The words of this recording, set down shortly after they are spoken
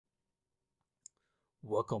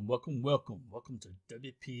Welcome to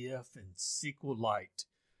WPF and SQLite.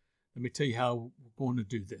 Let me tell you how we're going to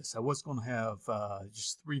do this. I was going to have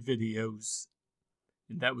just 3 videos,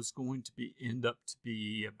 and that was going to end up to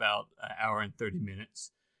be about an hour and 30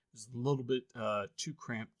 minutes. It was a little bit too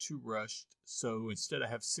cramped, too rushed. So instead I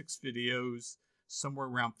have 6 videos, somewhere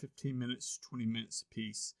around 15 minutes, 20 minutes a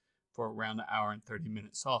piece for around an hour and 30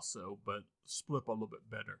 minutes also, but split up a little bit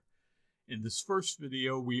better. In this first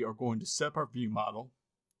video, we are going to set up our view model.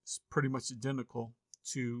 It's pretty much identical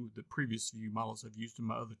to the previous view models I've used in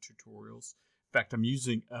my other tutorials. In fact, I'm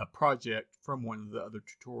using a project from one of the other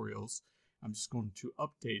tutorials. I'm just going to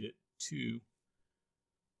update it to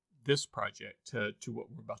this project, to what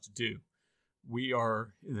we're about to do. We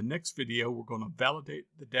are, in the next video, we're going to validate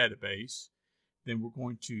the database. Then we're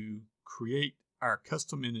going to create our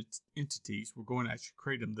custom entities. We're going to actually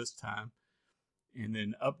create them this time, and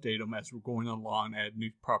then update them as we're going along, add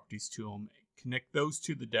new properties to them, connect those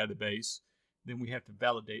to the database. Then we have to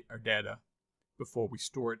validate our data before we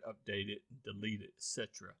store it, update it, delete it,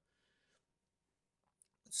 etc.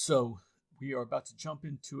 So we are about to jump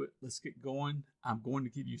into it. Let's get going. I'm going to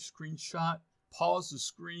give you a screenshot, pause the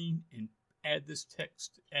screen, and add this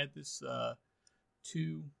text, add this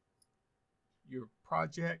to your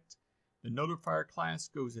project. The notifier class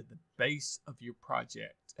goes at the base of your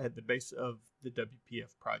project, at the base of the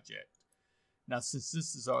WPF project. Now, since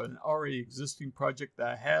this is an already existing project that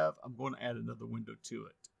I have, I'm going to add another window to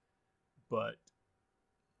it. But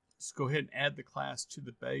let's go ahead and add the class to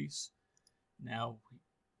the base. Now,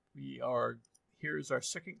 here's our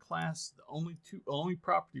second class. The only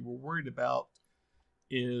property we're worried about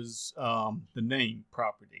is the name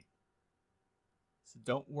property. So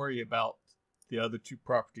don't worry about the other 2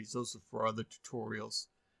 properties. Those are for other tutorials,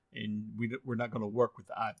 and we're not going to work with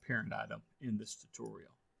the parent item in this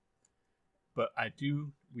tutorial. But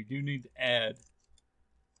we do need to add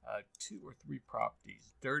 2 or 3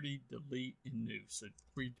 properties: dirty, delete, and new. So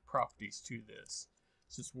 3 properties to this.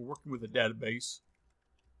 Since we're working with a database,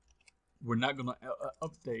 we're not going to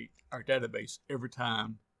update our database every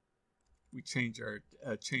time we change a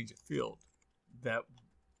field. That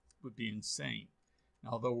would be insane.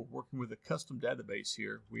 Now, although we're working with a custom database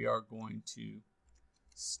here, we are going to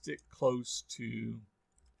stick close to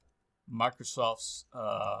Microsoft's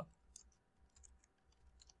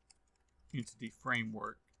entity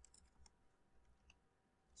framework.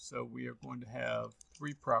 So we are going to have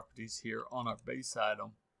 3 properties here on our base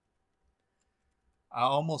item. I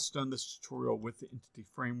almost done this tutorial with the entity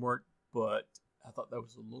framework, but I thought that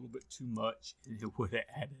was a little bit too much, and it would have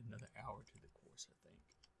added another hour to the course, I think,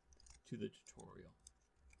 to the tutorial.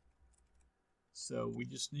 So we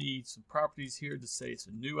just need some properties here to say it's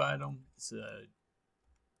a new item.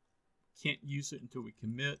 Can't use it until we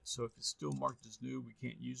commit. So if it's still marked as new, we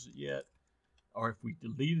can't use it yet. Or if we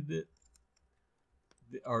deleted it,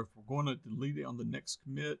 or if we're going to delete it on the next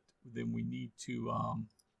commit, then we need to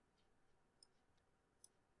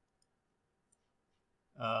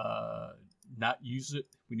not use it.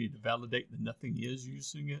 We need to validate that nothing is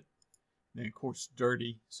using it. And then, of course,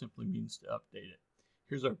 dirty simply means to update it.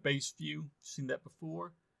 Here's our base view. Seen that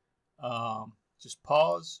before. Just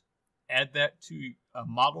pause. Add that to a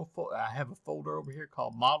model folder. I have a folder over here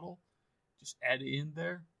called model. Just add it in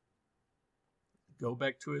there. Go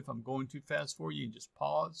back to it if I'm going too fast for you, and just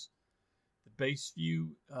pause. The base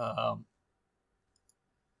view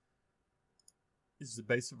is the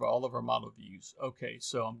base of all of our model views. Okay,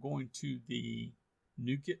 so I'm going to the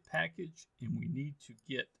NuGet package, and we need to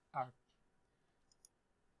get our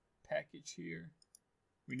package here.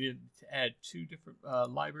 We need to add 2 different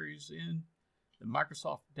libraries in, the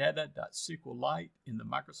Microsoft Data.SQLite and the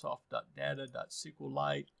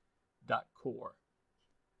Microsoft.Data.SQLite.core.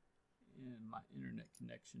 And my internet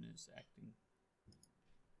connection is acting.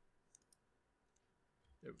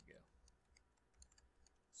 There we go.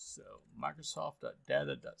 So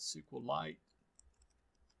Microsoft.Data.SQLite.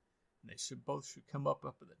 And they both come up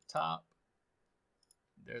at the top.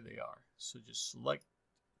 There they are. So just select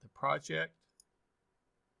the project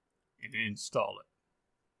and install it.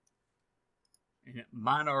 And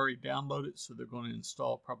mine already downloaded, so they're going to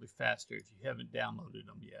install probably faster if you haven't downloaded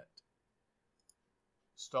them yet.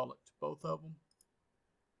 Install it to both of them.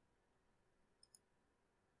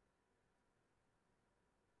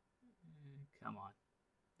 And come on.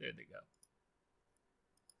 There they go.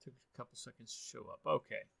 Took a couple seconds to show up.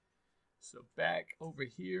 Okay. So back over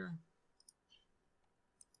here.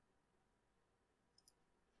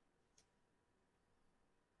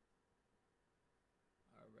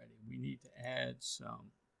 Alrighty, we need to add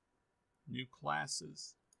some new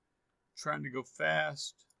classes. Trying to go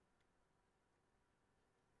fast.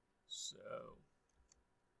 So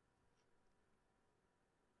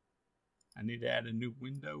I need to add a new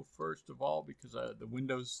window first of all because the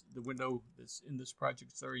window that's in this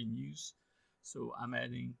project is already in use. So I'm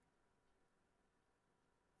adding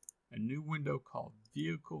a new window called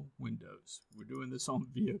Vehicle Windows. We're doing this on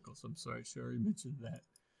vehicles. I'm sorry, I already mentioned that.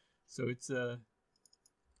 So it's a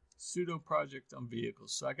pseudo project on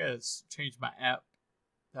vehicles. So I got to change my app,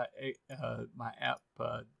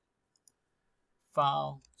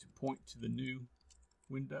 file to point to the new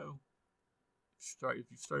window. If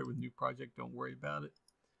you started with a new project, don't worry about it.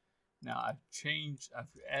 Now I've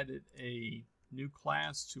added a new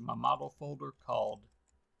class to my model folder called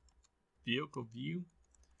Vehicle View,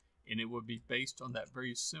 and it will be based on that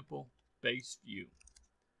very simple base view.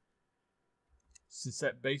 Since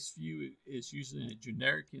that base view is using a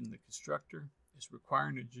generic in the constructor, it's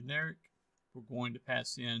requiring a generic, we're going to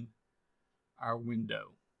pass in our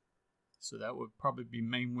window. So that would probably be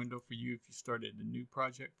main window for you if you started a new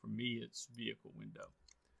project. For me, it's vehicle window.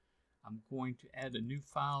 I'm going to add a new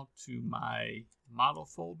file to my model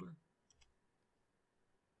folder.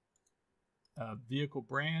 Vehicle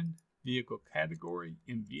brand, vehicle category,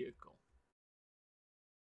 and vehicle.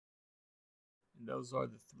 And those are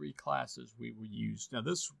the three classes we will use. Now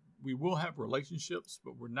we will have relationships,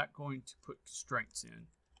 but we're not going to put constraints in.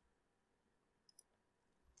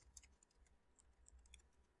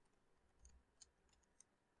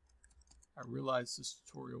 I realized this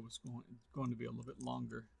tutorial was going to be a little bit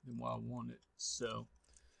longer than what I wanted. So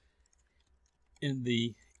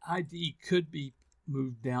the ID could be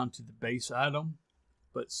moved down to the base item,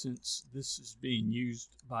 but since this is being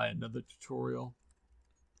used by another tutorial,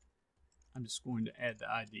 I'm just going to add the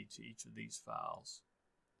ID to each of these files.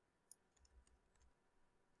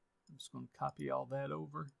 I'm just going to copy all that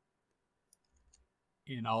over.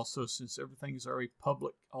 And also, since everything is already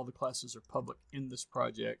public, all the classes are public in this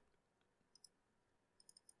project,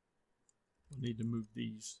 we'll need to move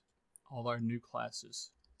all our new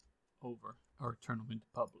classes over or turn them into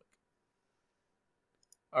public.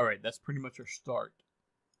 All right, that's pretty much our start.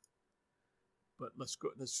 But let's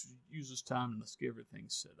use this time and let's get everything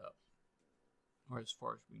set up, or as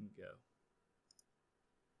far as we can go.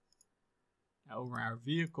 Now over our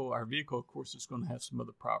vehicle, of course, is going to have some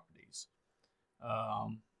other properties.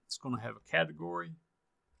 It's going to have a category,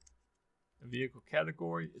 a vehicle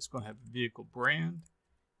category. It's going to have a vehicle brand.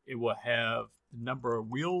 It will have the number of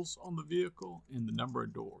wheels on the vehicle and the number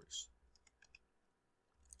of doors.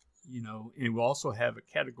 And it will also have a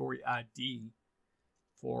category ID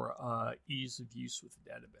for ease of use with the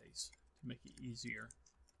database to make it easier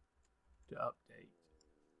to update.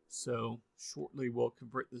 So shortly we'll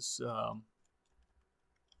convert this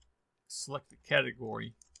selected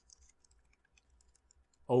category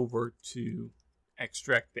over to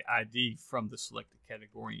extract the ID from the selected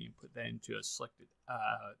category and put that into a selected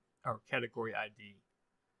our category ID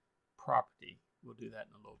property. We'll do that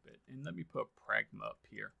in a little bit. And let me put pragma up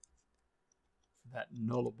here for that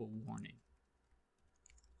nullable warning.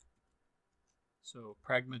 So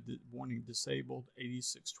pragma warning disabled,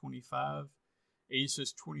 8625.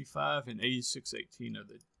 8625 and 8618 are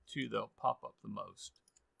the two that'll pop up the most.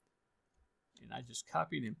 And I just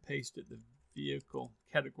copied and pasted the vehicle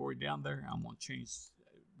category down there. I'm going to change,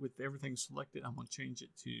 with everything selected, I'm going to change it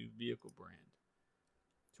to vehicle brand,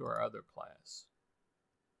 to our other class.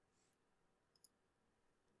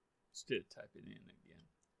 Instead of typing in again.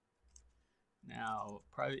 Now,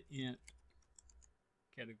 private int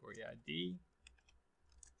category ID.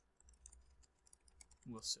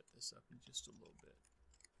 We'll set this up in just a little bit.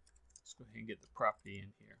 Let's go ahead and get the property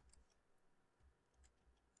in here.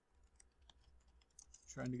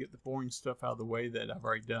 Trying to get the boring stuff out of the way that I've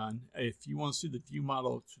already done. If you want to see the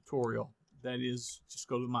ViewModel tutorial, that is, just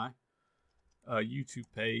go to my YouTube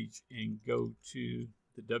page and go to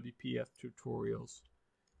the WPF tutorials,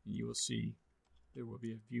 and you will see there will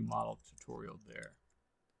be a ViewModel tutorial there.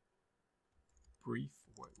 Brief,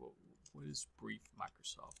 what is brief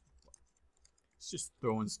Microsoft? It's just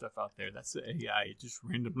throwing stuff out there. That's the AI. It just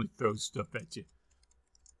randomly throws stuff at you.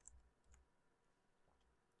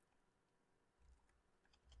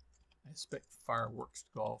 I expect fireworks to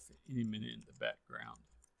go off at any minute in the background.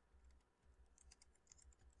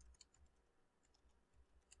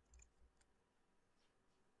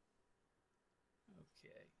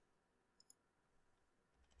 Okay.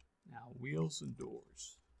 Now, wheels and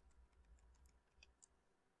doors.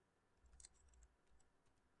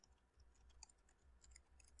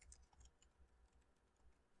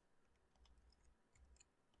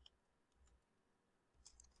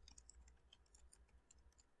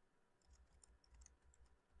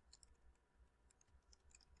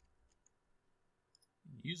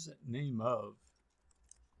 Use that name of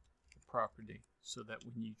the property so that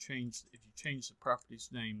when you change, if you change the property's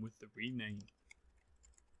name with the rename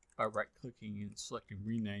by right-clicking and selecting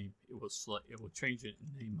rename, it will change it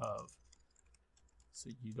in name of. So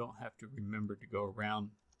you don't have to remember to go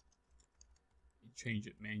around and change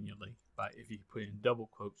it manually. If you put in double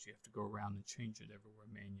quotes, you have to go around and change it everywhere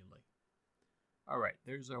manually. All right,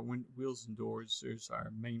 there's our wheels and doors. There's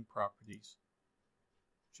our main properties.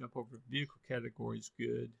 Jump over vehicle category is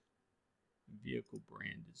good. Vehicle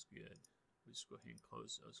brand is good. We'll just go ahead and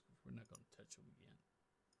close those because we're not going to touch them again.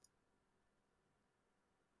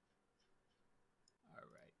 All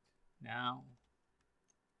right, now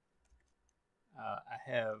I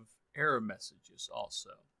have error messages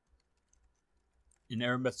also. And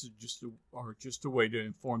error messages are just a way to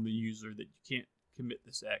inform the user that you can't commit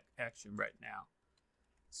this action right now.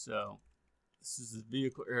 So this is the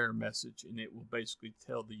vehicle error message, and it will basically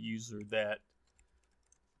tell the user that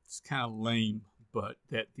it's kind of lame, but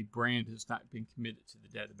that the brand has not been committed to the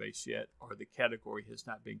database yet, or the category has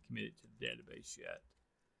not been committed to the database yet,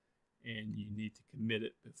 and you need to commit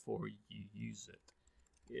it before you use it.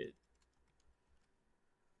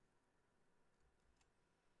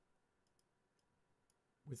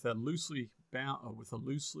 With a loosely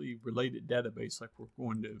related database like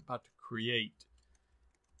we're about to create,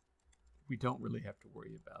 we don't really have to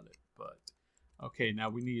worry about it. But okay, now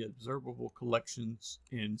we need observable collections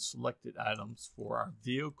in selected items for our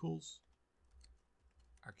vehicles,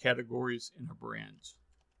 our categories, and our brands.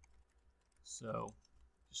 So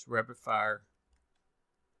just rapid fire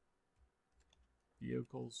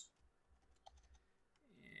vehicles.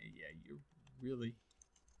 Yeah, you're really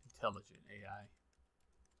intelligent, AI.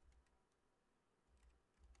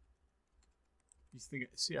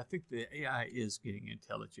 I think the AI is getting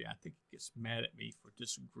intelligent. I think it gets mad at me for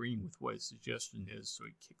disagreeing with what its suggestion is, so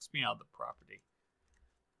it kicks me out of the property.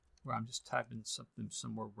 Where I'm just typing something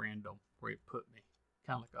somewhere random where it put me.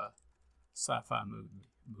 Kind of like a sci-fi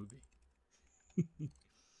movie.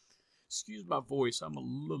 Excuse my voice, I'm a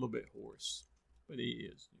little bit hoarse, but it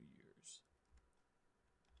is New Year's.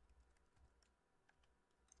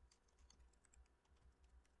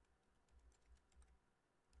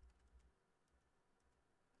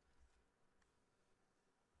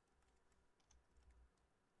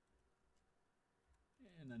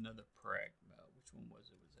 And another pragma. Which one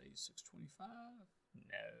was it? Was it 8625?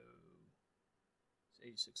 No. It's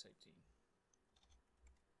 8618.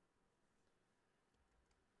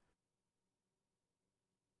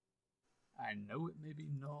 I know it may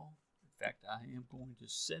be null. In fact, I am going to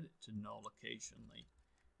set it to null occasionally.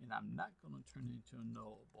 And I'm not going to turn it into a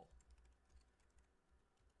nullable.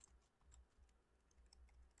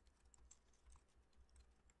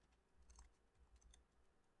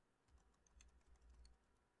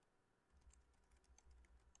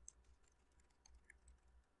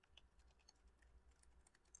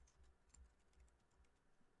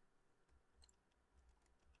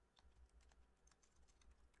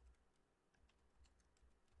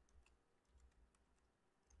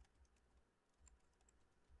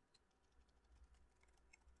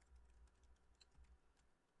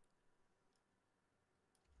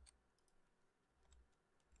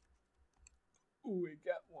 Ooh, it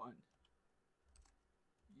got one.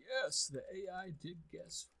 Yes, the AI did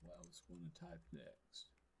guess what I was going to type next.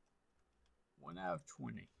 1 out of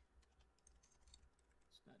 20.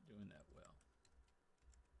 It's not doing that well.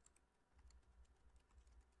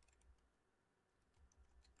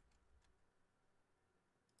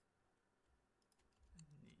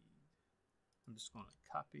 I'm just going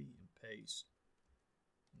to copy and paste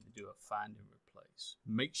and do a find and replace.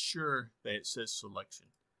 Make sure that it says selection.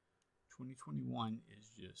 2021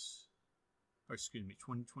 is just, or excuse me,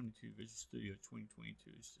 2022, Visual Studio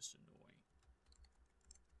 2022 is just annoying.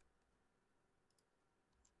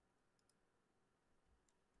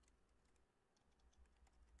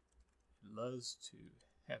 It loves to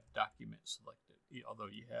have document selected,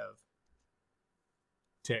 although you have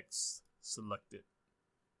text selected.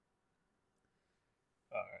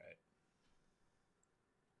 All right.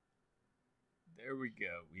 There we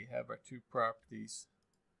go. We have our two properties.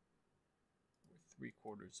 We're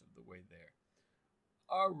 3/4 of the way there.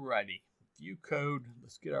 Alrighty. View code.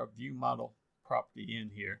 Let's get our ViewModel property in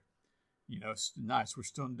here. You know, it's nice. We're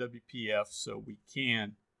still in WPF, so we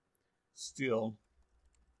can still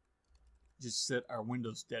just set our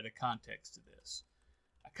Windows data context to this.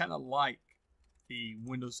 I kind of like the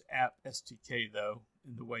Windows app SDK, though,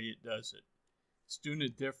 in the way it does it. It's doing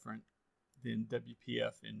it different than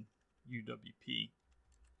WPF and UWP,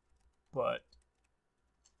 but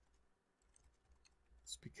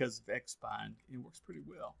it's because of Xbind. It works pretty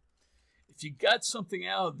well. If you got something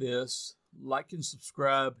out of this, like and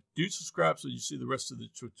subscribe. Do subscribe so you see the rest of the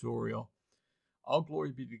tutorial. All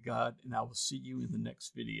glory be to God, and I will see you in the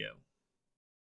next video.